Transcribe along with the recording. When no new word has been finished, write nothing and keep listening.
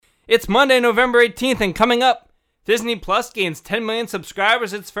It's Monday, November 18th, and coming up, Disney Plus gains 10 million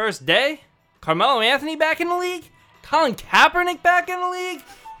subscribers its first day. Carmelo Anthony back in the league? Colin Kaepernick back in the league?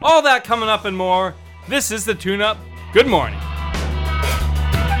 All that coming up and more. This is the Tune-Up. Good morning.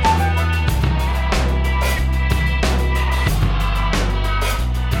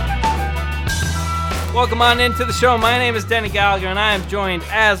 Welcome on into the show. My name is Denny Gallagher, and I am joined,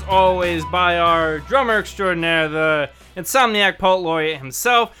 as always, by our drummer extraordinaire, the insomniac poet laureate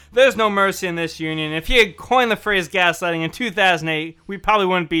himself. There's no mercy in this union. If he had coined the phrase gaslighting in 2008, we probably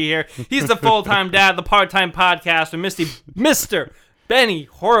wouldn't be here. He's the full-time dad, the part-time podcaster, Mr. Benny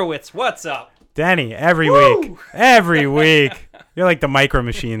Horowitz. What's up? Denny, every week. You're like the Micro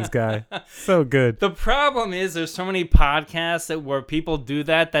Machines guy. So good. The problem is there's so many podcasts where people do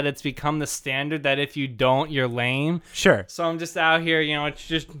that it's become the standard that if you don't, you're lame. Sure. So I'm just out here, it's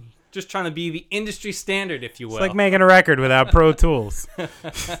just trying to be the industry standard, if you will. It's like making a record without Pro Tools.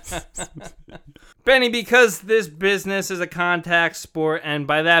 Benny, because this business is a contact sport, and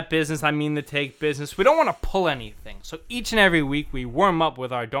by that business, I mean the take business, we don't want to pull anything. So each and every week, we warm up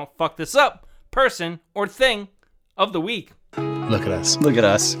with our Don't Fuck This Up person or thing of the week. Look at us. Look at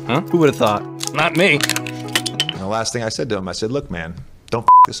us. Huh? Who would have thought? Not me. And the last thing I said to him, I said, look, man, don't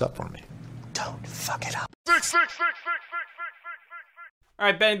this up for me. Don't fuck it up. All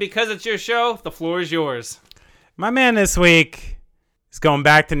right, Ben, because it's your show, the floor is yours. My man this week is going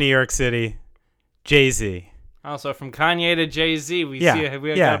back to New York City, Jay-Z. Also, from Kanye to Jay-Z, we got a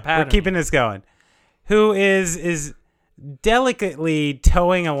pattern. We're keeping this going. Who is delicately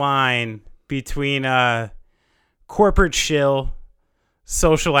towing a line between corporate shill,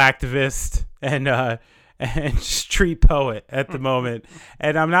 social activist, and street poet at the moment.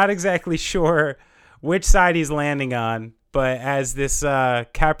 And I'm not exactly sure which side he's landing on, but as this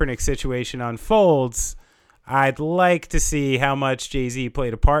Kaepernick situation unfolds, I'd like to see how much Jay-Z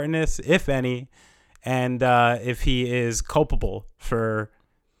played a part in this, if any, and if he is culpable for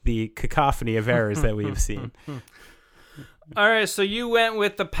the cacophony of errors that we've seen. All right, so you went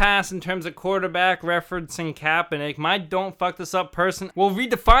with the pass in terms of quarterback referencing Kaepernick. My Don't Fuck This Up person will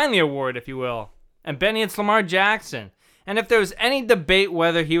redefine the award, if you will. And Benny, it's Lamar Jackson. And if there was any debate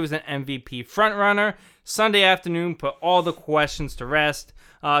whether he was an MVP frontrunner, Sunday afternoon put all the questions to rest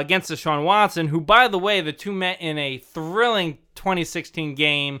against Deshaun Watson, who, by the way, the two met in a thrilling 2016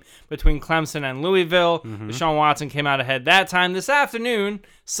 game between Clemson and Louisville. Mm-hmm. Deshaun Watson came out ahead that time. This afternoon,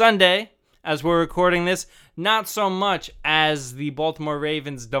 Sunday, as we're recording this, not so much as the Baltimore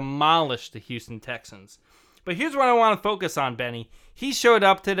Ravens demolished the Houston Texans. But here's what I want to focus on, Benny. He showed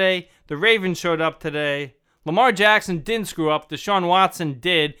up today. The Ravens showed up today. Lamar Jackson didn't screw up. Deshaun Watson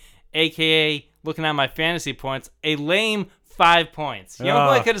did, a.k.a., looking at my fantasy points, a lame 5 points. You know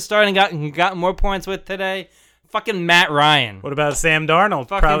who I could have started and gotten more points with today? Fucking Matt Ryan. What about Sam Darnold?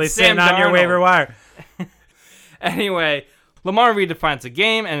 Fucking Probably sitting on your waiver wire. Anyway, Lamar redefines the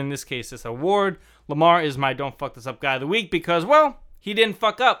game, and in this case, this award. Lamar is my Don't Fuck This Up guy of the week because, well, he didn't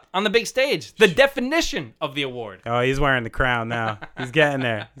fuck up on the big stage. The definition of the award. Oh, he's wearing the crown now. He's getting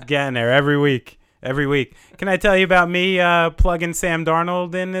there. He's getting there every week. Every week. Can I tell you about me plugging Sam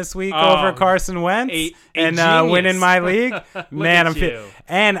Darnold in this week over Carson Wentz and winning my league? Man,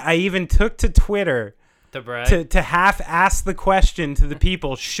 and I even took to Twitter to half ask the question to the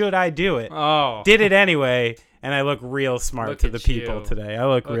people, should I do it? Oh. Did it anyway. And I look real smart to the people today. I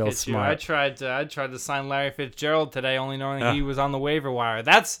look real smart. I tried to sign Larry Fitzgerald today, only knowing he was on the waiver wire.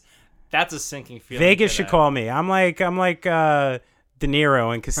 That's a sinking feeling. Vegas should call me. I'm like De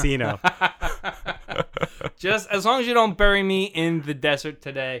Niro in Casino. Just as long as you don't bury me in the desert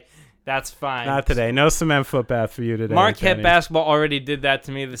today, that's fine. Not today. No cement footbath for you today. Marquette basketball already did that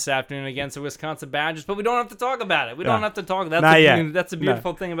to me this afternoon against the Wisconsin Badgers, but we don't have to talk about it. We don't have to talk. That's a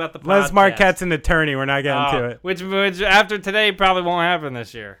beautiful thing about the podcast. Unless Marquette's an attorney, we're not getting to it. Which after today probably won't happen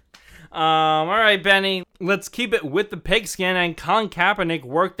this year. All right, Benny, let's keep it with the pigskin. And Colin Kaepernick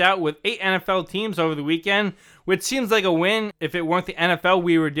worked out with 8 NFL teams over the weekend, which seems like a win if it weren't the NFL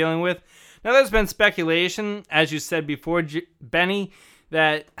we were dealing with. Now, there's been speculation, as you said before, Benny,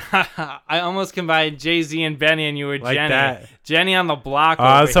 that I almost combined Jay-Z and Benny, and you were like Jenny. That. Jenny on the block. Oh,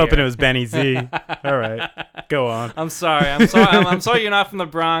 I was hoping it was Benny Z. All right, go on. I'm sorry. I'm sorry you're not from the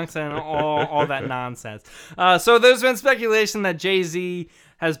Bronx and all that nonsense. So there's been speculation that Jay-Z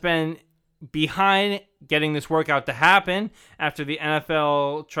has been behind getting this workout to happen after the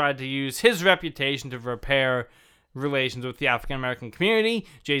NFL tried to use his reputation to repair relations with the African-American community.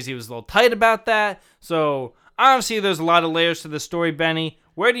 Jay-Z was a little tight about that. So obviously there's a lot of layers to the story, Benny.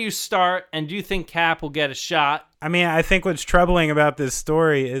 Where do you start, and do you think Cap will get a shot? I mean, I think what's troubling about this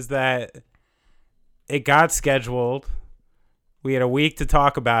story is that it got scheduled We had a week to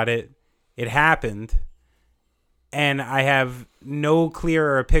talk about it. It happened. And I have no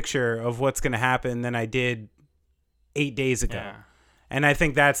clearer picture of what's going to happen than I did 8 days ago. Yeah. And I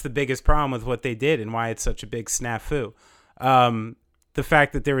think that's the biggest problem with what they did and why it's such a big snafu. The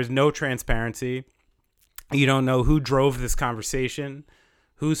fact that there was no transparency. You don't know who drove this conversation,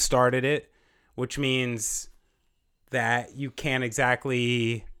 who started it, which means that you can't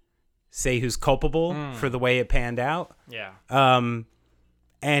exactly say who's culpable for the way it panned out. Yeah.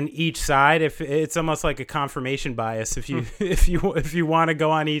 And each side, if it's almost like a confirmation bias, if you if you want to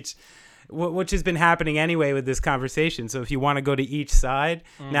go on each, which has been happening anyway with this conversation. So if you want to go to each side,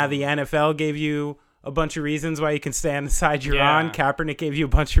 now the NFL gave you a bunch of reasons why you can stay on the side you're on. Kaepernick gave you a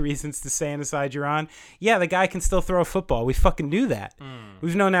bunch of reasons to stay on the side you're on. Yeah, the guy can still throw a football. We fucking knew that.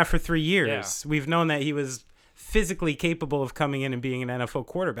 We've known that for 3 years. Yeah. We've known that he was physically capable of coming in and being an NFL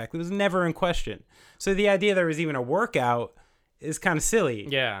quarterback. It was never in question. So the idea there was even a workout is kind of silly.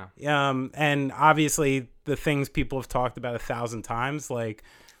 Yeah. And obviously the things people have talked about 1,000 times, like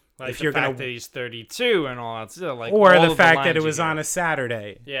if the you're fact gonna, that he's 32 and all that stuff, like, or all the of fact lines that it you was hear. on a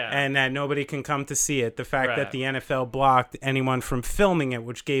Saturday, Yeah. and that nobody can come to see it. The fact Right. that the NFL blocked anyone from filming it,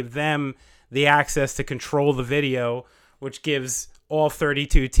 which gave them the access to control the video, which gives all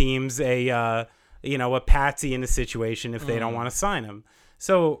 32 teams a patsy in the situation if they don't want to sign him.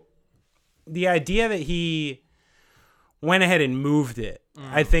 So the idea that he went ahead and moved it,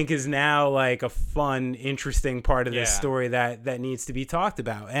 I think, is now like a fun, interesting part of this story that needs to be talked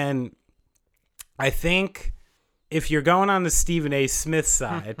about. And I think if you're going on the Stephen A. Smith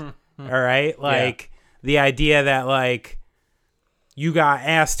side, all right, like the idea that like you got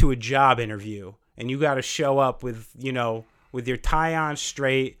asked to a job interview and you got to show up with your tie on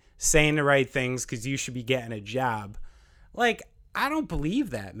straight, saying the right things because you should be getting a job. Like, I don't believe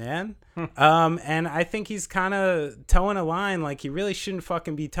that, man. And I think he's kind of towing a line like he really shouldn't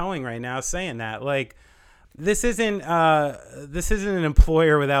fucking be towing right now, saying that. Like, this isn't an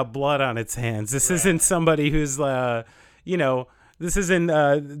employer without blood on its hands. This isn't somebody who's this isn't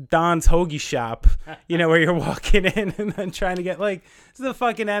Don's Hoagie Shop, where you're walking in and then trying to get, like, this is the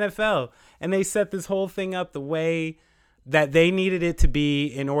fucking NFL. And they set this whole thing up the way that they needed it to be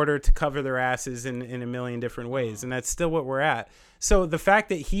in order to cover their asses in a million different ways. And that's still what we're at. So the fact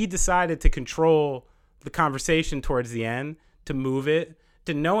that he decided to control the conversation towards the end, to move it,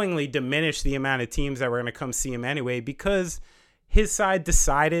 to knowingly diminish the amount of teams that were going to come see him anyway, because his side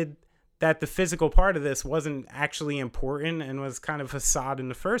decided that the physical part of this wasn't actually important and was kind of facade in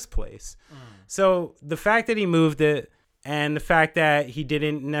the first place. So the fact that he moved it and the fact that he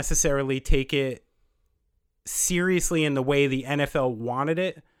didn't necessarily take it seriously in the way the NFL wanted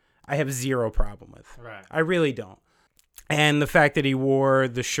it, I have zero problem with. Right. I really don't. And the fact that he wore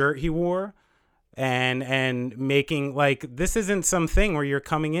the shirt he wore and making, like, this isn't some thing where you're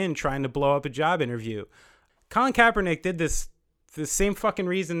coming in trying to blow up a job interview. Colin Kaepernick did this for the same fucking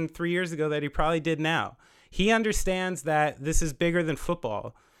reason 3 years ago that he probably did now. He understands that this is bigger than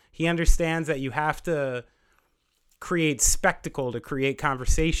football. He understands that you have to create spectacle to create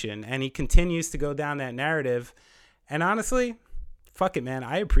conversation, and he continues to go down that narrative. And honestly, fuck it, man,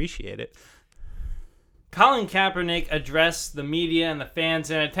 I appreciate it. Colin Kaepernick addressed the media and the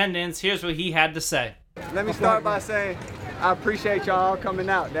fans in attendance. Here's what he had to say. Let me start by saying I appreciate y'all coming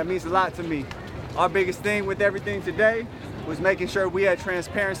out. That means a lot to me. Our biggest thing with everything today was making sure we had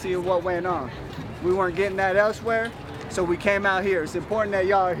transparency of what went on. We weren't getting that elsewhere, so we came out here. It's important that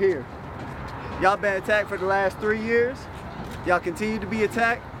y'all are here. Y'all been attacked for the last 3 years. Y'all continue to be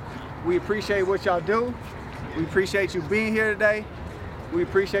attacked. We appreciate what y'all do. We appreciate you being here today. We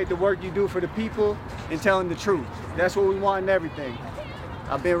appreciate the work you do for the people and telling the truth. That's what we want in everything.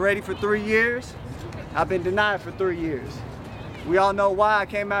 I've been ready for 3 years. I've been denied for 3 years. We all know why I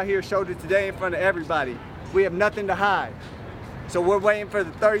came out here, showed it today in front of everybody. We have nothing to hide. So we're waiting for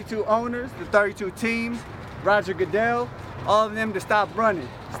the 32 owners, the 32 teams, Roger Goodell, all of them to stop running.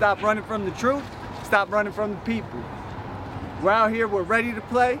 Stop running from the truth. Stop running from the people. We're out here, we're ready to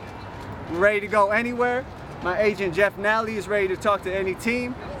play. We're ready to go anywhere. My agent Jeff Nally is ready to talk to any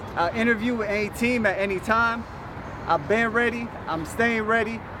team. I'll interview with any team at any time. I've been ready, I'm staying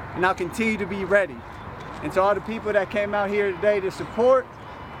ready, and I'll continue to be ready. And to all the people that came out here today to support,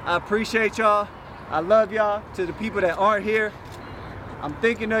 I appreciate y'all. I love y'all. To the people that aren't here, I'm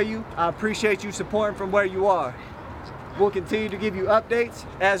thinking of you. I appreciate you supporting from where you are. We'll continue to give you updates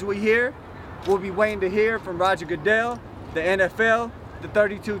as we hear. We'll be waiting to hear from Roger Goodell, the NFL, the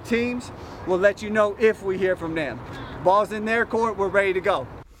 32 teams. We'll let you know if we hear from them. Ball's in their court, we're ready to go.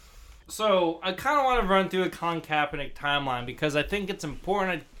 So I kind of want to run through the Colin Kaepernick timeline because I think it's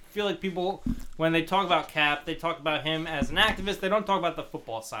important feel like people, when they talk about Cap, they talk about him as an activist. They don't talk about the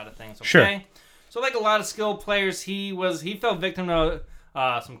football side of things. Okay? Sure. So like a lot of skilled players, he fell victim to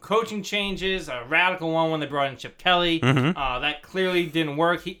some coaching changes, a radical one when they brought in Chip Kelly. That clearly didn't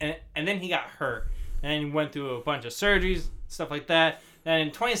work. And then he got hurt. And he went through a bunch of surgeries, stuff like that. Then in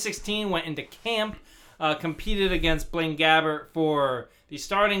 2016, went into camp, competed against Blaine Gabbert for the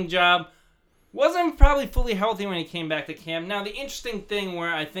starting job. Wasn't probably fully healthy when he came back to camp. Now, the interesting thing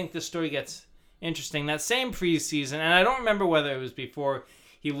where I think this story gets interesting, that same preseason, and I don't remember whether it was before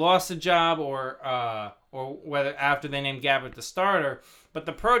he lost the job or whether after they named Gabbert the starter, but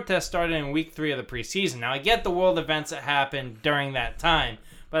the protest started in week 3 of the preseason. Now, I get the world events that happened during that time,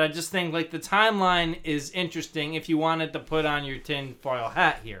 but I just think like the timeline is interesting if you wanted to put on your tinfoil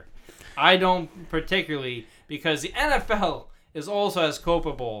hat here. I don't particularly, because the NFL is also as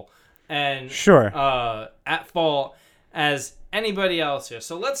culpable and at fault as anybody else here.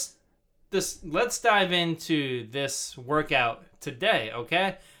 So let's dive into this workout today,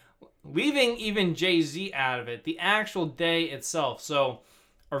 okay? Leaving even Jay-Z out of it, the actual day itself. So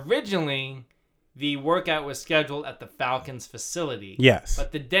originally, the workout was scheduled at the Falcons facility. Yes.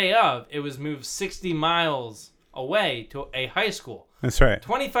 But the day of, it was moved 60 miles away to a high school. That's right.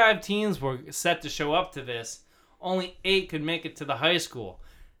 25 teams were set to show up to this. Only 8 could make it to the high school.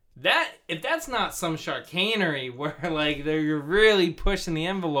 If that's not some chicanery where like you're really pushing the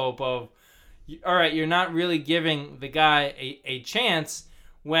envelope of, all right, you're not really giving the guy a chance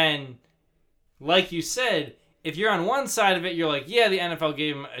when, like you said, if you're on one side of it, you're like, yeah, the NFL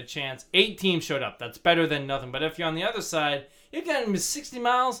gave him a chance. 8 teams showed up. That's better than nothing. But if you're on the other side, you're getting 60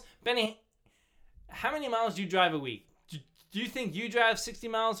 miles. Benny, how many miles do you drive a week? Do you think you drive 60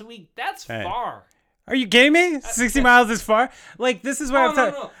 miles a week? That's far. Are you kidding me? 60 miles is far? Like, this is what I'm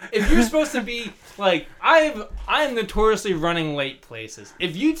talking. No. If you're supposed to be, like, I am notoriously running late places.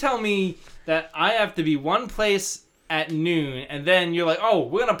 If you tell me that I have to be one place at noon, and then you're like, oh,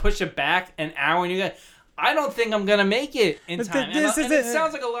 we're going to push it back an hour, and you got, I don't think I'm going to make it in time. And it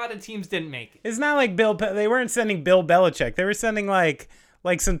sounds like a lot of teams didn't make it. It's not like they weren't sending Bill Belichick. They were sending, like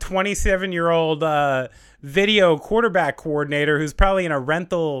some 27-year-old video quarterback coordinator who's probably in a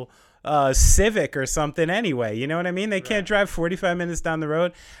rental Civic or something anyway. You know what I mean? They can't drive 45 minutes down the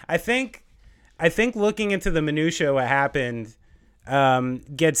road. I think looking into the minutia what happened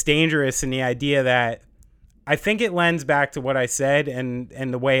gets dangerous in the idea that I think it lends back to what I said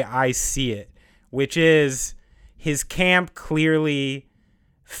and the way I see it, which is his camp clearly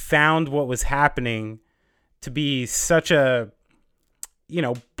found what was happening to be such a,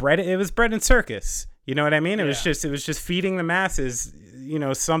 it was bread and circus. You know what I mean? It was just feeding the masses,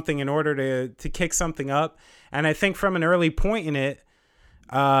 something in order to kick something up. And I think from an early point in it,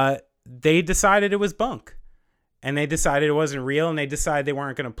 they decided it was bunk. And they decided it wasn't real, and they decided they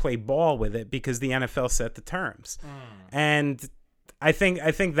weren't going to play ball with it because the NFL set the terms. And I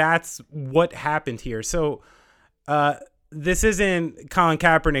think that's what happened here. So this isn't Colin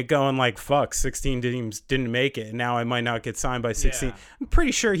Kaepernick going like, fuck, 16 teams didn't make it, and now I might not get signed by 16. Yeah. I'm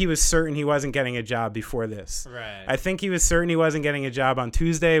pretty sure he was certain he wasn't getting a job before this. Right. I think he was certain he wasn't getting a job on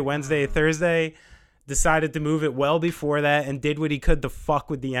Tuesday, Wednesday, Thursday, decided to move it well before that, and did what he could to fuck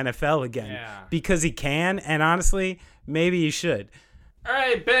with the NFL again. Yeah. Because he can, and honestly, maybe he should. All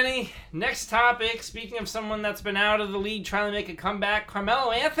right, Benny, next topic. Speaking of someone that's been out of the league trying to make a comeback,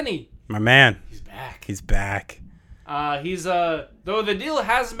 Carmelo Anthony. My man. He's back. He's back. Though the deal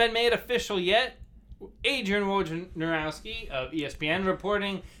hasn't been made official yet, Adrian Wojnarowski of ESPN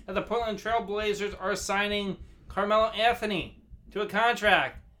reporting that the Portland Trail Blazers are signing Carmelo Anthony to a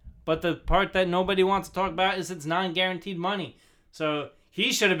contract. But the part that nobody wants to talk about is it's non-guaranteed money. So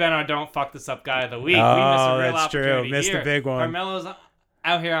he should have been our Don't Fuck This Up guy of the week. Oh, we missed a real that's opportunity true. Missed here. a big one. Carmelo's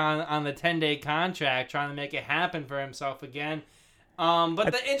out here on the 10-day contract trying to make it happen for himself again.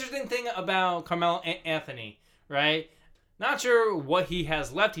 But the interesting thing about Carmelo Anthony, right? Not sure what he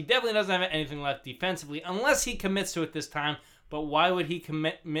has left. He definitely doesn't have anything left defensively unless he commits to it this time. But why would he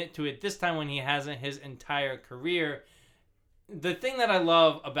commit to it this time when he hasn't his entire career? The thing that I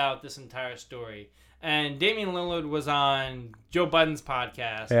love about this entire story, and Damian Lillard was on Joe Budden's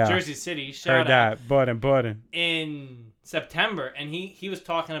podcast, Jersey City, shout out, Budden. in September, and he was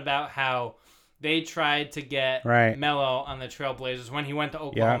talking about how they tried to get Melo on the Trailblazers when he went to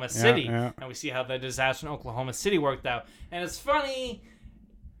Oklahoma City, and we see how the disaster in Oklahoma City worked out. And it's funny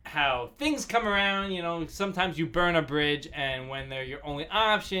how things come around, sometimes you burn a bridge, and when they're your only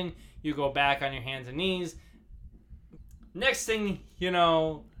option, you go back on your hands and knees. Next thing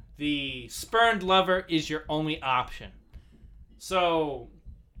the spurned lover is your only option. So,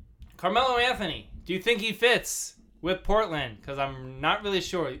 Carmelo Anthony, do you think he fits with Portland? Because I'm not really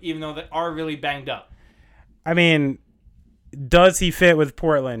sure, even though they are really banged up. I mean, does he fit with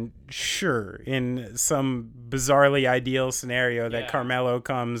Portland? Sure. In some bizarrely ideal scenario that Carmelo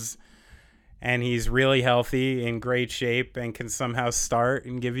comes and he's really healthy, in great shape, and can somehow start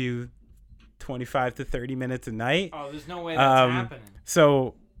and give you 25 to 30 minutes a night. Oh, there's no way that's happening.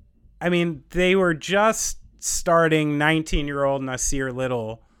 So, I mean, they were just starting 19-year-old Nasir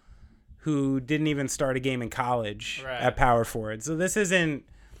Little, who didn't even start a game in college at power forward. So this isn't,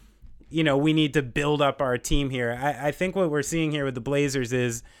 we need to build up our team here. I think what we're seeing here with the Blazers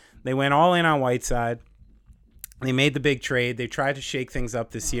is they went all in on Whiteside. They made the big trade. They tried to shake things up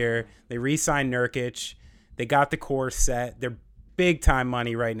this year. They re-signed Nurkic. They got the core set. They're big time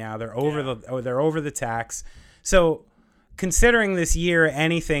money right now. They're over the tax. So considering this year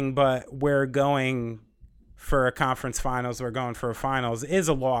anything but we're going for a conference finals, we're going for a finals, is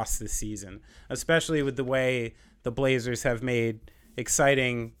a loss this season, especially with the way the Blazers have made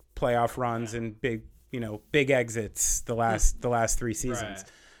exciting playoff runs and big exits the last 3 seasons.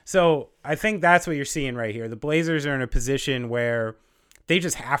 Right. So I think that's what you're seeing right here. The Blazers are in a position where they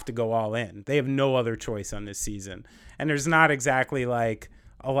just have to go all in. They have no other choice on this season. And there's not exactly like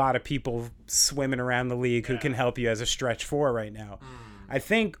a lot of people swimming around the league who can help you as a stretch four right now. I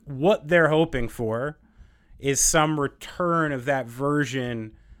think what they're hoping for is some return of that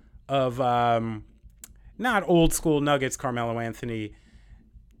version of not old school Nuggets Carmelo Anthony,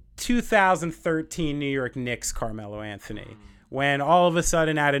 2013 New York Knicks Carmelo Anthony, when all of a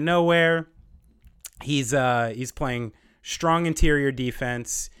sudden out of nowhere he's playing strong interior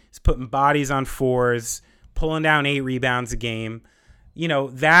defense, he's putting bodies on fours, pulling down 8 rebounds a game.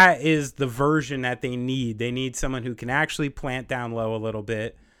 That is the version that they need. They need someone who can actually plant down low a little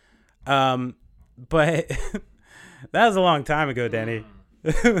bit. But that was a long time ago, Denny.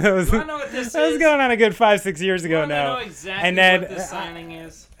 that was going on a good 5-6 years ago now. I know exactly what this signing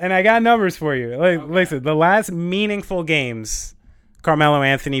is. And I got numbers for you. Listen, the last meaningful games Carmelo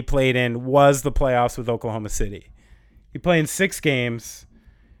Anthony played in was the playoffs with Oklahoma City. He played in 6 games.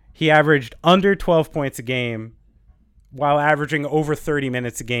 He averaged under 12 points a game while averaging over 30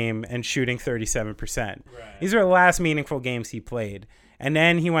 minutes a game and shooting 37%. Right. These are the last meaningful games he played. And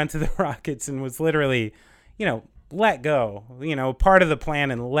then he went to the Rockets and was literally, let go, part of the plan,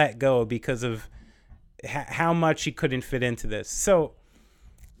 and let go because of how much he couldn't fit into this. So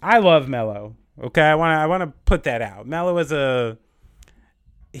I love Melo. Okay. I want to put that out. Melo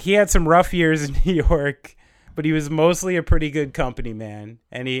he had some rough years in New York, but he was mostly a pretty good company man.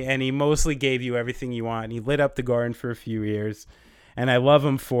 And he mostly gave you everything you want. And he lit up the Garden for a few years, and I love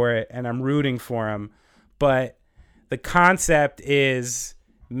him for it. And I'm rooting for him. But the concept is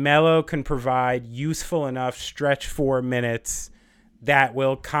Melo can provide useful enough stretch 4 minutes that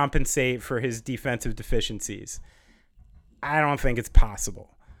will compensate for his defensive deficiencies. I don't think it's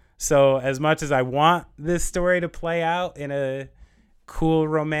possible. So as much as I want this story to play out in a cool,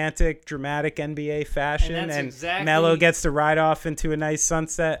 romantic, dramatic NBA fashion, and Melo gets to ride off into a nice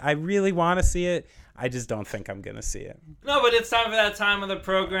sunset, I really want to see it. I just don't think I'm going to see it. No, but it's time for that time of the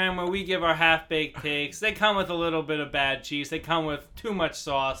program where we give our half-baked takes. They come with a little bit of bad cheese. They come with too much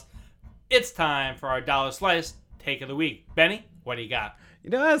sauce. It's time for our dollar slice take of the week. Benny, what do you got?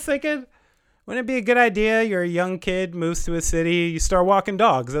 I was thinking, wouldn't it be a good idea? You're a young kid, moves to a city, you start walking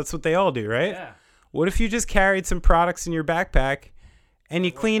dogs. That's what they all do, right? Yeah. What if you just carried some products in your backpack and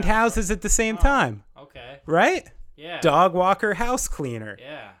you cleaned houses at the same time? Okay. Right? Yeah. Dog walker, house cleaner.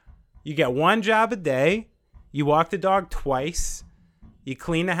 Yeah. You get one job a day. You walk the dog twice. You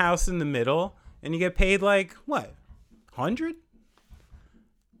clean the house in the middle, and you get paid like what, 100?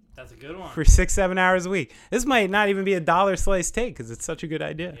 That's a good one. For 6-7 hours a week. This might not even be a dollar slice take because it's such a good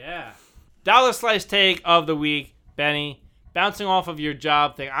idea. Yeah. Dollar slice take of the week, Benny. Bouncing off of your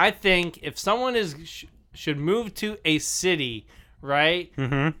job thing, I think if someone should move to a city, right?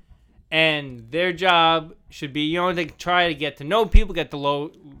 Mm-hmm. And their job should be, they try to get to know people, get the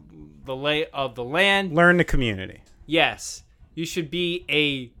lay of the land. Learn the community. Yes. You should be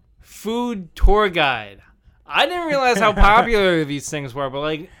a food tour guide. I didn't realize how popular these things were,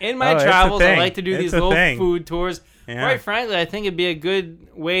 but in my travels, I like to do these little food tours. Yeah. Quite frankly, I think it'd be a good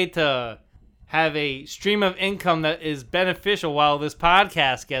way to have a stream of income that is beneficial while this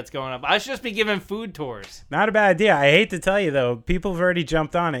podcast gets going up. I should just be giving food tours. Not a bad idea. I hate to tell you, though, people have already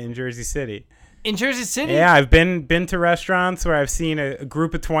jumped on it in Jersey City. In Jersey City? Yeah, I've been to restaurants where I've seen a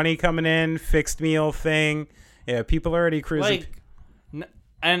group of 20 coming in, fixed meal thing. Yeah, people are already cruising.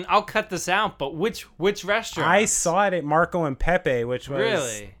 And I'll cut this out, but which restaurant? I saw it at Marco and Pepe, which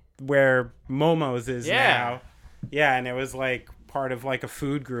was where Momo's is now. Yeah, and it was part of like a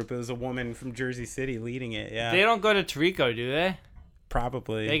food group. It was a woman from Jersey City leading it. Yeah, They don't go to Tarico, do they?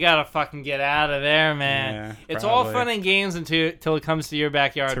 probably. They gotta fucking get out of there, man. Yeah, it's all probably. fun and games until it comes to your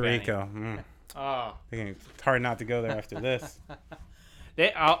backyard, Benny. Tarico. Oh, It's hard not to go there after this.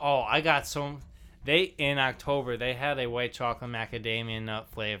 I got some. In October they had a white chocolate macadamia nut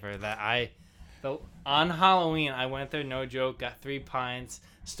flavor that on Halloween I went there, no joke, got 3 pints,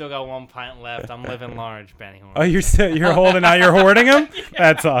 still got 1 pint left. I'm living large, Benny. Oh, you're holding out, you're hoarding them? Yeah.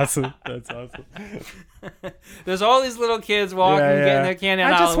 That's awesome. There's all these little kids walking, getting their candy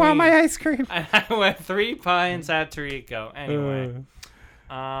on I just want Halloween. my ice cream. And I went 3 pints at Tarico. Anyway.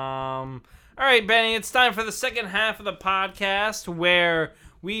 All right, Benny, it's time for the second half of the podcast where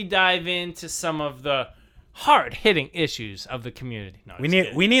we dive into some of the hard-hitting issues of the community. No,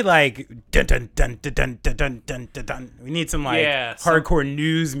 We need like dun dun dun dun dun dun dun dun dun dun. We need some like hardcore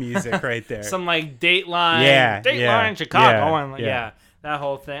news music right there. some like Dateline, Yeah, Chicago, yeah. That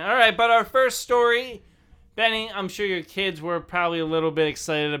whole thing. All right, but our first story, Benny, I'm sure your kids were probably a little bit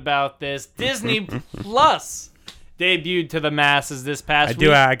excited about this. Disney Plus debuted to the masses this past week.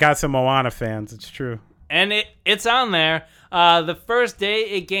 I got some Moana fans. It's true. And it's on there. The first day,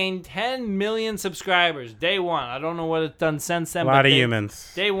 it gained 10 million subscribers. Day one. I don't know what it's done since then. A lot of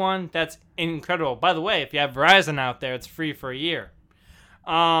humans. Day one, that's incredible. By the way, if you have Verizon out there, it's free for a year.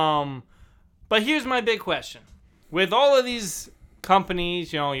 But here's my big question. With all of these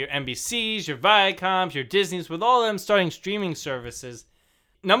companies, your NBCs, your Viacoms, your Disneys, with all of them starting streaming services,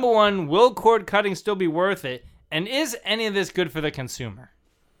 number one, will cord cutting still be worth it? And is any of this good for the consumer?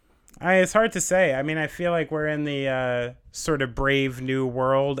 It's hard to say. I mean, I feel like we're in the sort of brave new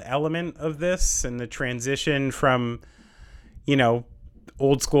world element of this, and the transition from,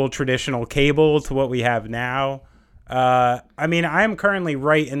 old school traditional cable to what we have now. I mean, I'm currently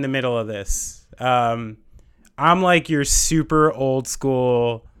right in the middle of this. I'm like your super old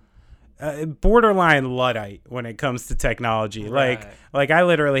school, borderline Luddite when it comes to technology. Right. Like I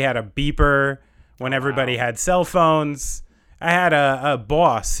literally had a beeper when everybody had cell phones. I had a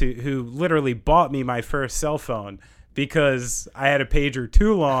boss who literally bought me my first cell phone because I had a pager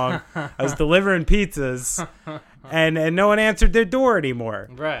too long. I was delivering pizzas, and no one answered their door anymore.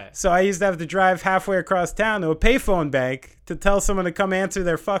 Right. So I used to have to drive halfway across town to a payphone bank to tell someone to come answer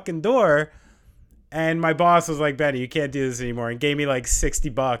their fucking door. And my boss was like, "Benny, you can't do this anymore," and gave me like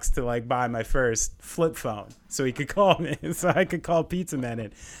 $60 to like buy my first flip phone so he could call me, so I could call Pizza Men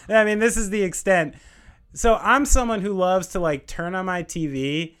in. I mean, this is the extent. So I'm someone who loves to like turn on my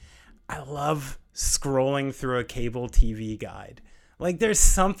TV. I love scrolling through a cable TV guide. Like there's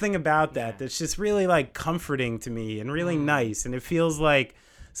something about that that's just really like comforting to me and really nice. And it feels like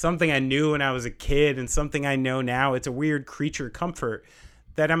something I knew when I was a kid and something I know now. It's a weird creature comfort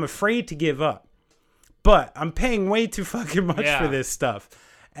that I'm afraid to give up. But I'm paying way too fucking much for this stuff.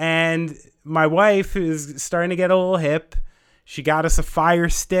 And my wife, who's starting to get a little hip, she got us a Fire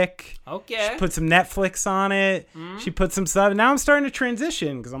Stick. Okay. She put some Netflix on it. She put some stuff. Now I'm starting to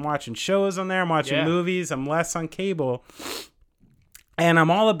transition because I'm watching shows on there. I'm watching movies. I'm less on cable. And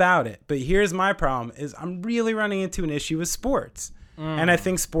I'm all about it. But here's my problem is I'm really running into an issue with sports. And I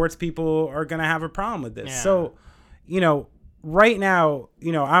think sports people are going to have a problem with this. Yeah. So, right now,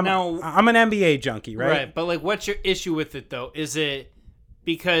 I'm an NBA junkie, right? Right, but like, what's your issue with it though? Is it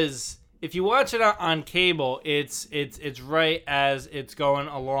because if you watch it on cable, it's right as it's going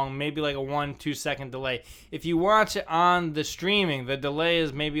along, maybe like a 1-2 second delay. If you watch it on the streaming, the delay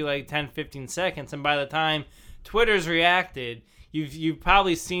is maybe like 10-15 seconds, and by the time Twitter's reacted, you've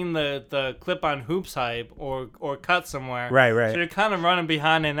probably seen the clip on Hoops Hype or cut somewhere. Right. So you're kind of running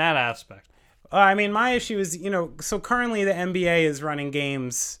behind in that aspect. I mean, my issue is, so currently the NBA is running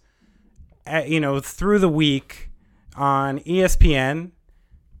games, through the week on ESPN,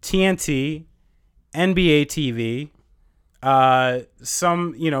 TNT, NBA TV,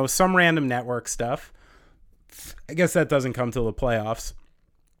 some random network stuff. I guess that doesn't come till the playoffs.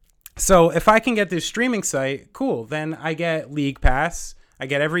 So if I can get this streaming site, cool. Then I get League Pass. I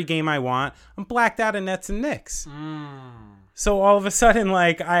get every game I want. I'm blacked out of Nets and Knicks. So all of a sudden,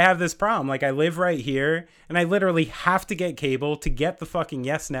 like, I have this problem. Like, I live right here, and I literally have to get cable to get the fucking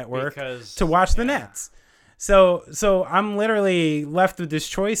Yes Network to watch the Nets. So I'm literally left with this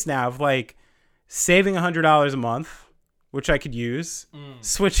choice now of, like, saving $100 a month, which I could use,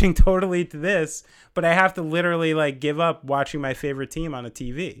 switching totally to this, but I have to literally, like, give up watching my favorite team on a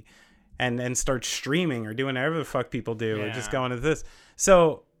TV and start streaming or doing whatever the fuck people do or just going to this.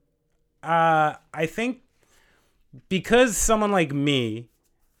 So I think because someone like me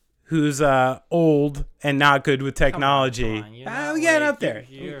who's old and not good with technology. Come on, I'm getting up there.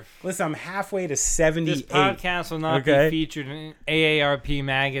 You're... Listen, I'm halfway to 78. This podcast will not be featured in AARP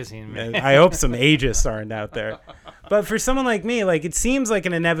magazine, man. I hope some ageist aren't out there. But for someone like me, like, it seems like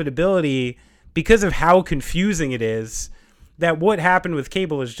an inevitability because of how confusing it is that what happened with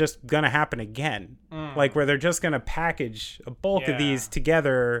cable is just going to happen again. Like, where they're just going to package a bulk of these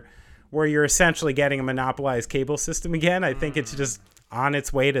together where you're essentially getting a monopolized cable system again. I think it's just on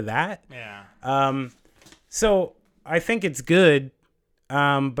its way to that. Yeah. So I think it's good,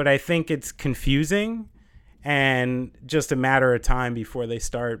 but I think it's confusing and just a matter of time before they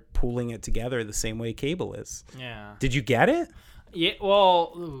start pooling it together the same way cable is. Yeah. Did you get it? Yeah.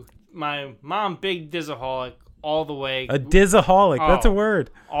 Well, my mom, big Dizaholic, all the way. A Dizaholic. That's a word.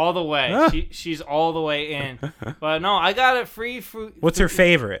 All the way. Ah. She's all the way in. But no, I got it free. What's her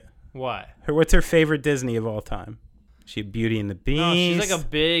favorite? What? What's her favorite Disney of all time? She Beauty and the Beast. No, she's like a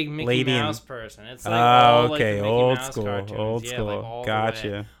big Mickey Mouse person. It's like all like the Mickey old Mouse school, cartoons. old Yeah, school. like all Gotcha.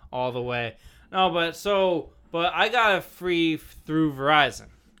 The way, all the way. No, but I got it free through Verizon.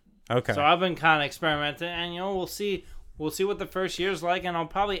 Okay. So I've been kind of experimenting, and we'll see what the first year's like, and I'll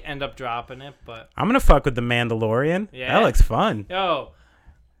probably end up dropping it. But I'm gonna fuck with The Mandalorian. Yeah. That looks fun. Yo,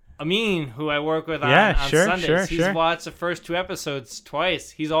 Amin, who I work with on sure, Sundays, he's sure. watched the first 2 episodes twice.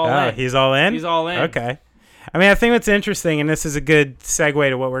 He's all in. He's all in? He's all in. Okay. I mean, I think what's interesting, and this is a good segue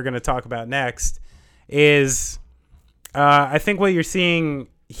to what we're going to talk about next, is I think what you're seeing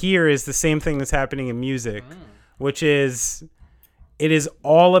here is the same thing that's happening in music, which is it is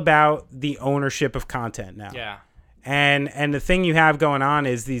all about the ownership of content now. Yeah. And the thing you have going on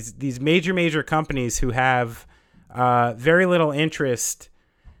is these major companies who have very little interest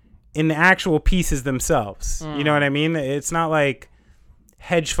in the actual pieces themselves. You know what I mean? It's not like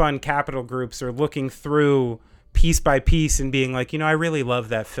hedge fund capital groups are looking through piece by piece and being like, I really love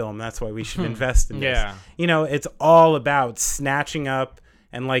that film. That's why we should invest in this. Yeah. It's all about snatching up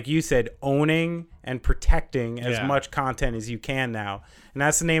and, like you said, owning and protecting as much content as you can now. And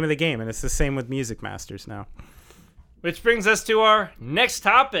that's the name of the game. And it's the same with Music Masters now. Which brings us to our next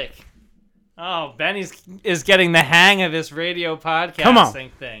topic. Oh, Benny is getting the hang of this radio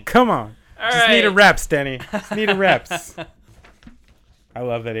podcasting thing. Come on. All Just right. need a reps, Denny. Just need a reps. I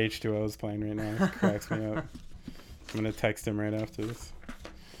love that H2O is playing right now. It cracks me up. I'm going to text him right after this.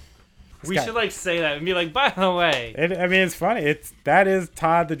 We should say that and be like, by the way. It's funny. That is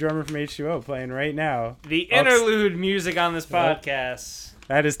Todd, the drummer from H2O, playing right now. The interlude music on this podcast.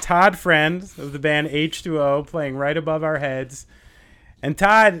 That is Todd Friend of the band H2O playing right above our heads. And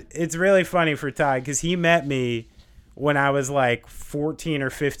Todd, it's really funny for Todd because he met me when I was like 14 or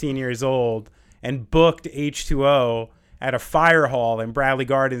 15 years old and booked H2O at a fire hall in Bradley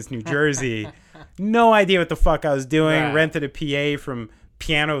Gardens, New Jersey. No idea what the fuck I was doing. Right. Rented a PA from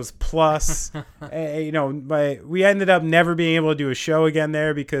Pianos Plus. We ended up never being able to do a show again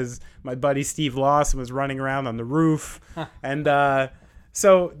there because my buddy Steve Lawson was running around on the roof. And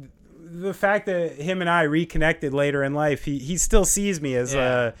so the fact that him and I reconnected later in life, he still sees me as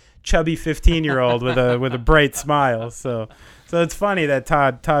a chubby 15-year-old with a bright smile. So it's funny that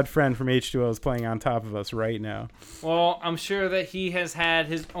Todd Friend from H2O is playing on top of us right now. Well, I'm sure that he has had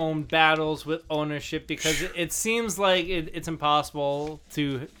his own battles with ownership because it seems like it's impossible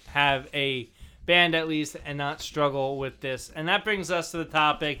to have a band at least and not struggle with this. And that brings us to the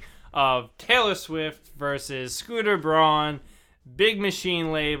topic of Taylor Swift versus Scooter Braun, Big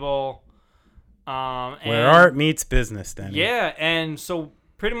Machine label. Where art meets business, then. Yeah, and so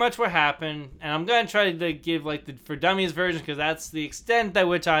pretty much what happened, and I'm going to try to give the For Dummies version because that's the extent at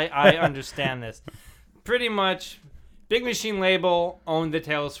which I understand this. Pretty much, Big Machine label owned the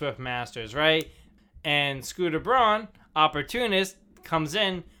Taylor Swift masters, right? And Scooter Braun, opportunist, comes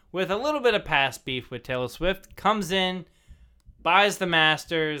in with a little bit of past beef with Taylor Swift, comes in, buys the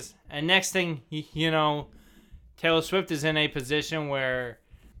masters, and next thing, Taylor Swift is in a position where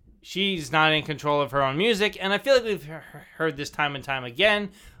she's not in control of her own music, and I feel like we've heard this time and time again.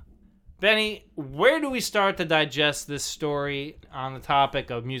 Benny, where do we start to digest this story on the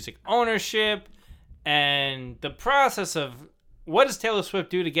topic of music ownership and the process of what does Taylor Swift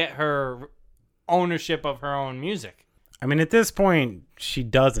do to get her ownership of her own music? I mean, at this point, she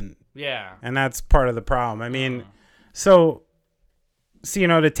doesn't. Yeah. And that's part of the problem. I mean, so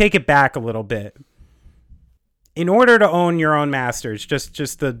to take it back a little bit, in order to own your own masters,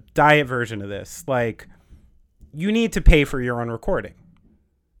 just the diet version of this, you need to pay for your own recording.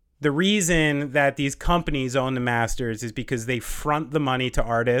 The reason that these companies own the masters is because they front the money to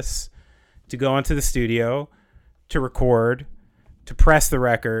artists to go into the studio, to record, to press the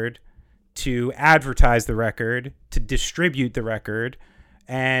record, to advertise the record, to distribute the record,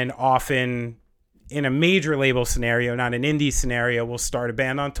 and often in a major label scenario, not an indie scenario, will start a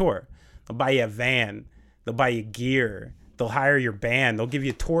band on tour. They'll buy you a van. They'll buy you gear. They'll hire your band. They'll give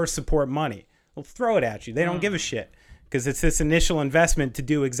you tour support money. They'll throw it at you. They don't give a shit because it's this initial investment to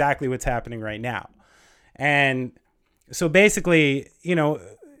do exactly what's happening right now. And so basically, you know,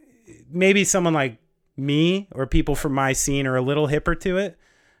 maybe someone like me or people from my scene are a little hipper to it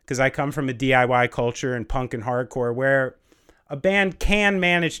because I come from a DIY culture and punk and hardcore where a band can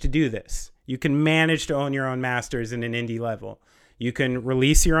manage to do this. You can manage to own your own masters in an indie level. You can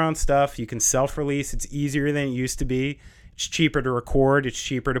release your own stuff. You can self-release. It's easier than it used to be. It's cheaper to record. It's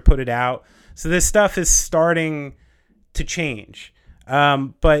cheaper to put it out. So this stuff is starting to change.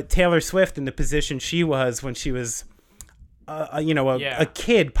 But Taylor Swift, in the position she was when she was, a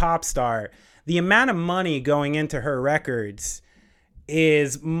kid pop star, the amount of money going into her records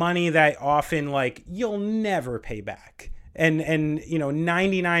is money that often, like, you'll never pay back. And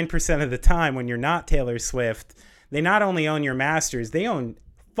 99% of the time when you're not Taylor Swift, they not only own your masters, they own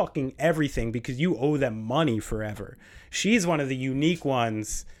fucking everything because you owe them money forever. She's one of the unique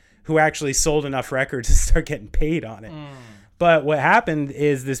ones who actually sold enough records to start getting paid on it. But what happened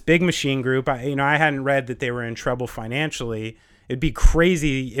is this Big Machine group, I hadn't read that they were in trouble financially. It'd be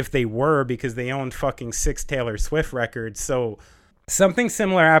crazy if they were because they owned fucking 6 Taylor Swift records. So something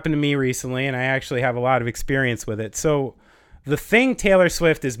similar happened to me recently, and I actually have a lot of experience with it. So the thing Taylor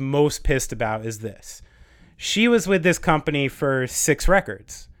Swift is most pissed about is this. She was with this company for 6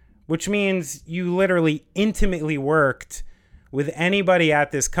 records, which means you literally intimately worked with anybody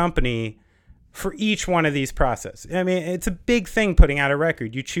at this company for each one of these processes. I mean, it's a big thing putting out a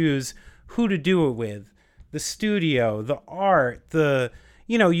record. You choose who to do it with, the studio, the art,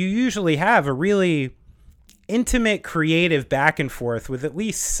 you usually have a really intimate creative back and forth with at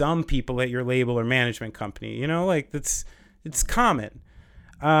least some people at your label or management company, it's common.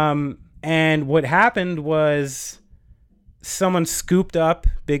 And what happened was someone scooped up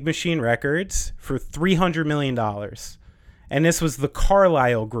Big Machine Records for $300 million. And this was the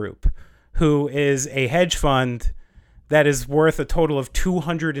Carlyle Group, who is a hedge fund that is worth a total of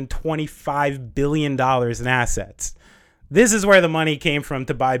 $225 billion in assets. This is where the money came from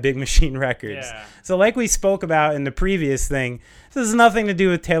to buy Big Machine Records. Yeah. So like we spoke about in the previous thing, this has nothing to do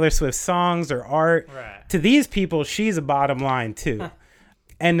with Taylor Swift's songs or art. Right. To these people, she's a bottom line too.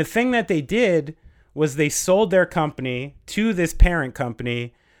 And the thing that they did was they sold their company to this parent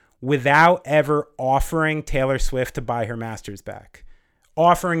company without ever offering Taylor Swift to buy her masters back.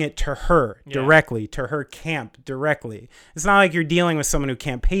 Offering it to her directly, to her camp directly. It's not like you're dealing with someone who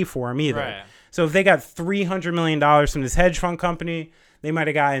can't pay for them either. Right. So if they got $300 million from this hedge fund company, they might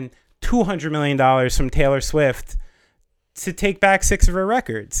have gotten $200 million from Taylor Swift to take back 6 of her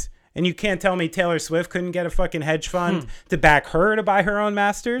records. And you can't tell me Taylor Swift couldn't get a fucking hedge fund to back her to buy her own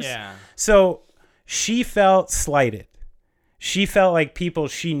masters? Yeah. So she felt slighted. She felt like people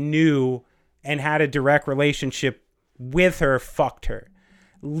she knew and had a direct relationship with her fucked her.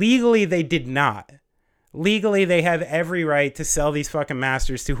 Legally, they did not. Legally, they have every right to sell these fucking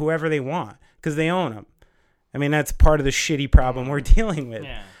masters to whoever they want because they own them. I mean, that's part of the shitty problem we're dealing with.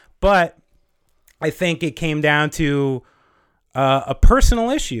 Yeah. But I think it came down to a personal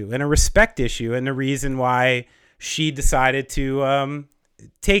issue and a respect issue, and the reason why she decided to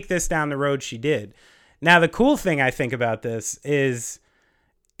take this down the road she did. Now, the cool thing I think about this is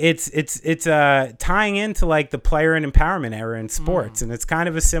it's tying into like the player and empowerment era in sports, and it's kind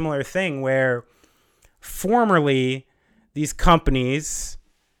of a similar thing where formerly these companies,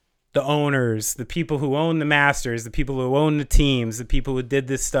 the owners, the people who own the masters, the people who own the teams, the people who did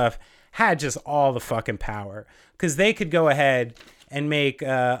this stuff had just all the fucking power because they could go ahead and make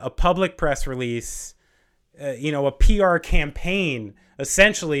a public press release, a PR campaign,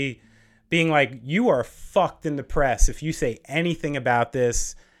 essentially being like, you are fucked in the press if you say anything about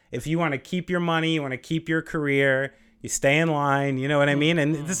this. If you want to keep your money, you want to keep your career, you stay in line, you know what I mean?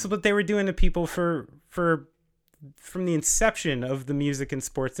 And this is what they were doing to people from the inception of the music and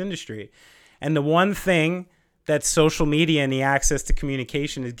sports industry. And the one thing that social media and the access to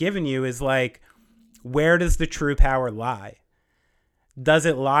communication has given you is like, where does the true power lie? Does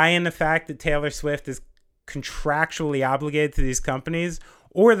it lie in the fact that Taylor Swift is contractually obligated to these companies,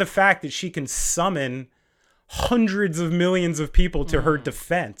 or the fact that she can summon hundreds of millions of people to her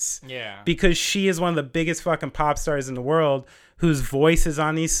defense? Yeah. Because she is one of the biggest fucking pop stars in the world whose voice is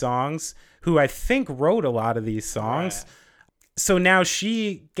on these songs, who I think wrote a lot of these songs. Right. So now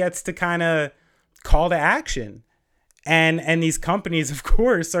she gets to kind of call to action. And these companies, of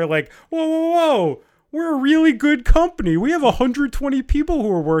course, are like, whoa, we're a really good company. We have 120 people who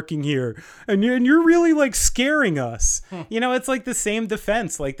are working here, and you're really like scaring us. You know, it's like the same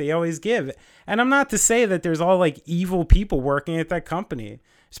defense like they always give. And I'm not to say that there's all like evil people working at that company.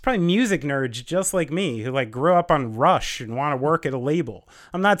 There's probably music nerds just like me who like grew up on Rush and want to work at a label.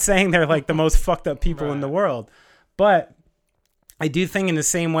 I'm not saying they're like the most fucked up people in the world, but I do think in the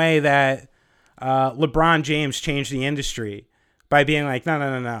same way that LeBron James changed the industry by being like,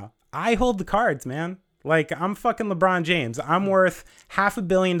 no. I hold the cards, man. Like, I'm fucking LeBron James. I'm worth $500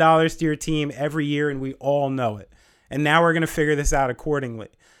 million to your team every year, and we all know it. And now we're going to figure this out accordingly.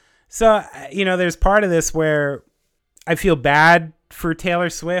 So, you know, there's part of this where I feel bad for Taylor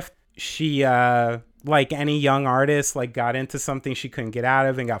Swift. She, like any young artist, like got into something she couldn't get out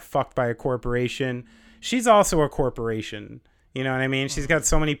of and got fucked by a corporation. She's also a corporation. You know what I mean? She's got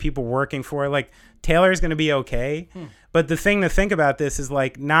so many people working for her. Like, Taylor's going to be okay. But the thing to think about this is,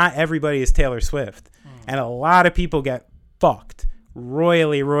 like, not everybody is Taylor Swift. And a lot of people get fucked.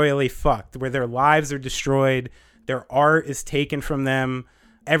 Royally fucked. Where their lives are destroyed. Their art is taken from them.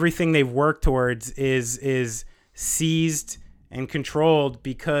 Everything they've worked towards is seized and controlled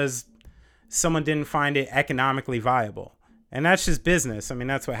because someone didn't find it economically viable. And that's just business. I mean,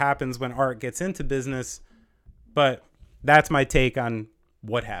 that's what happens when art gets into business. But that's my take on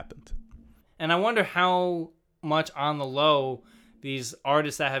what happened. And I wonder how much on the low these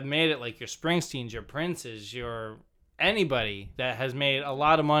artists that have made it, like your Springsteens, your Princes, your anybody that has made a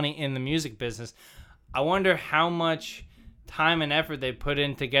lot of money in the music business, I wonder how much time and effort they put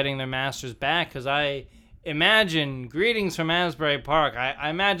into getting their masters back. Because I imagine Greetings from Asbury Park, I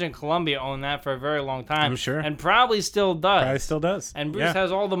imagine Columbia owned that for a very long time. I'm sure. And probably still does. And Bruce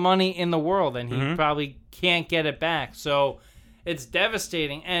has all the money in the world, and he probably can't get it back. So it's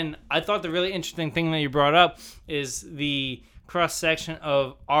devastating. And I thought the really interesting thing that you brought up is the cross-section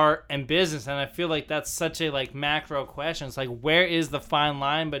of art and business. And I feel like that's such a like macro question. It's like, where is the fine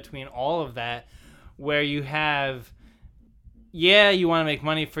line between all of that, where you have, you want to make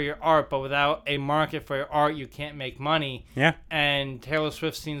money for your art, but without a market for your art, you can't make money. Yeah. And Taylor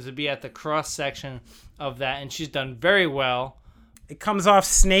Swift seems to be at the cross-section of that, and she's done very well. It comes off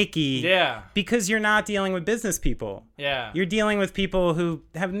snaky. Yeah. Because you're not dealing with business people. Yeah. You're dealing with people who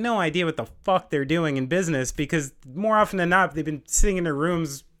have no idea what the fuck they're doing in business, because more often than not, they've been sitting in their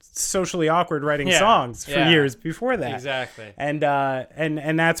rooms socially awkward writing songs for years before that. Exactly. And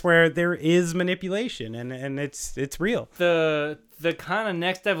that's where there is manipulation, and it's real. The kind of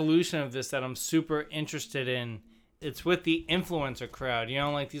next evolution of this that I'm super interested in, it's with the influencer crowd, you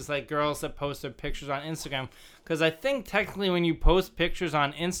know, like these like girls that post their pictures on Instagram. Because I think technically when you post pictures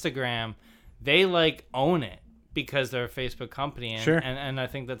on Instagram, they like own it because they're a Facebook company. And, sure. And I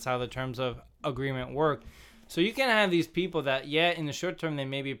think that's how the terms of agreement work. So you can have these people that, in the short term, they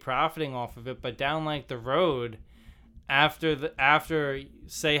may be profiting off of it, but down like the road, after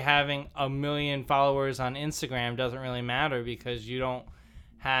say having 1 million followers on Instagram doesn't really matter because you don't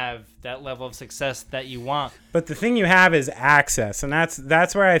have that level of success that you want. But the thing you have is access, and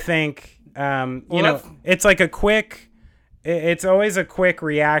that's where I think it's like it's always a quick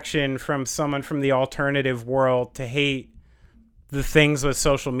reaction from someone from the alternative world to hate the things with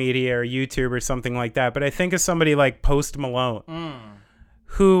social media or YouTube or something like that. But I think of somebody like Post Malone,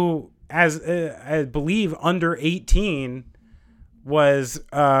 who, I believe, under 18, was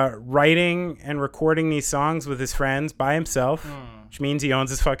writing and recording these songs with his friends by himself, which means he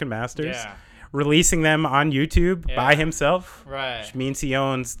owns his fucking masters. Yeah. Releasing them on YouTube by himself, right? Which means he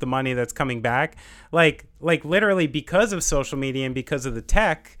owns the money that's coming back. Like literally because of social media and because of the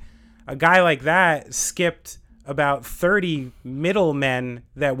tech, a guy like that skipped about 30 middlemen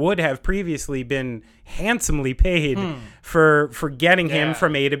that would have previously been handsomely paid for getting him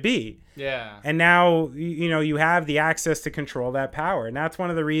from A to B. Yeah. And now, you have the access to control that power. And that's one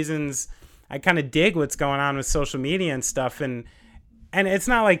of the reasons I kind of dig what's going on with social media and stuff. And it's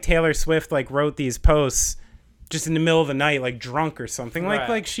not like Taylor Swift like wrote these posts just in the middle of the night, like drunk or something. Right.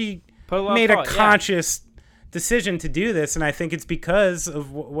 Like she made a conscious decision to do this. And I think it's because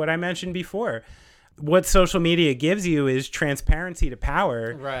of what I mentioned before. What social media gives you is transparency to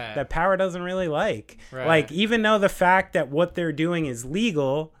power that power doesn't really like. Right. Like, even though the fact that what they're doing is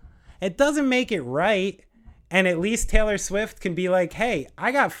legal, it doesn't make it right. And at least Taylor Swift can be like, hey,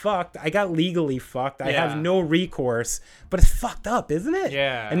 I got fucked. I got legally fucked. I have no recourse. But it's fucked up, isn't it?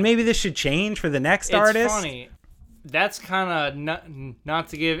 Yeah. And maybe this should change for the next artist. It's funny. That's kind of, not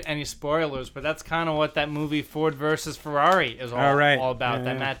to give any spoilers, but that's kind of what that movie Ford versus Ferrari is all about,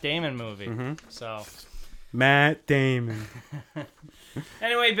 Matt Damon movie. So, Matt Damon.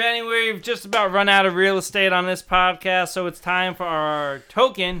 Anyway, Benny, we've just about run out of real estate on this podcast, so it's time for our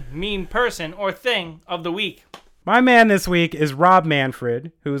token, mean person, or thing of the week. My man this week is Rob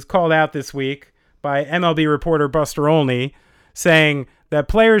Manfred, who was called out this week by MLB reporter Buster Olney, saying that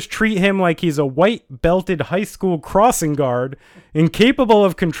players treat him like he's a white-belted high school crossing guard, incapable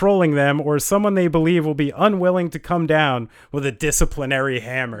of controlling them, or someone they believe will be unwilling to come down with a disciplinary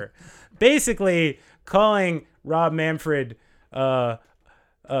hammer. Basically, calling Rob Manfred a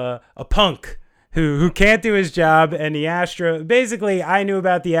punk who can't do his job, and the Astros. Basically, I knew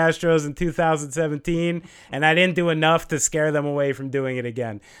about the Astros in 2017, and I didn't do enough to scare them away from doing it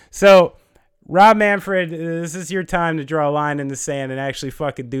again. So, Rob Manfred, this is your time to draw a line in the sand and actually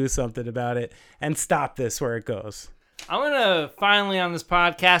fucking do something about it and stop this where it goes. I'm going to finally on this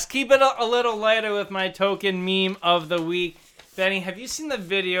podcast keep it a little lighter with my token meme of the week. Benny, have you seen the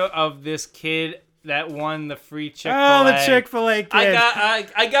video of this kid that won the free Chick-fil-A? Oh, the Chick-fil-A kid.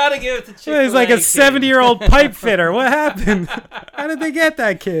 I got to give it to Chick-fil-A. He's like a kid. 70-year-old pipe fitter. What happened? How did they get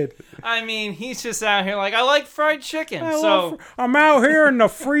that kid? I mean, he's just out here like, I like fried chicken. I'm out here in the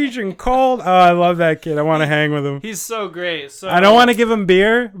freezing cold. Oh, I love that kid. I want to hang with him. He's so great. So I don't want to give him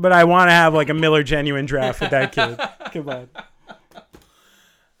beer, but I want to have like a Miller Genuine draft with that kid. Come on.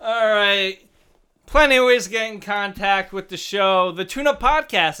 All right. Plenty of ways to get in contact with the show. The Tune Up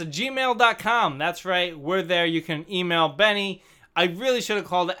Podcast at gmail.com. That's right. We're there. You can email Benny. I really should have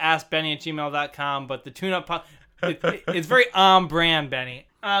called it askbenny@gmail.com, but the Tune Up it's very on brand, Benny.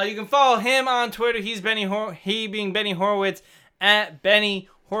 You can follow him on Twitter. He's he being Benny Horowitz at Benny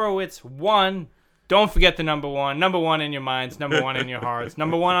Horowitz 1. Don't forget the number 1. Number 1 in your minds. Number 1 in your hearts.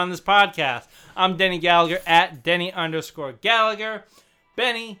 Number 1 on this podcast. I'm Denny Gallagher at Denny_Gallagher.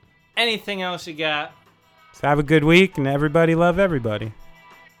 Benny, anything else you got? So have a good week, and everybody love everybody.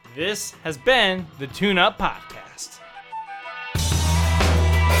 This has been the Tune Up Podcast.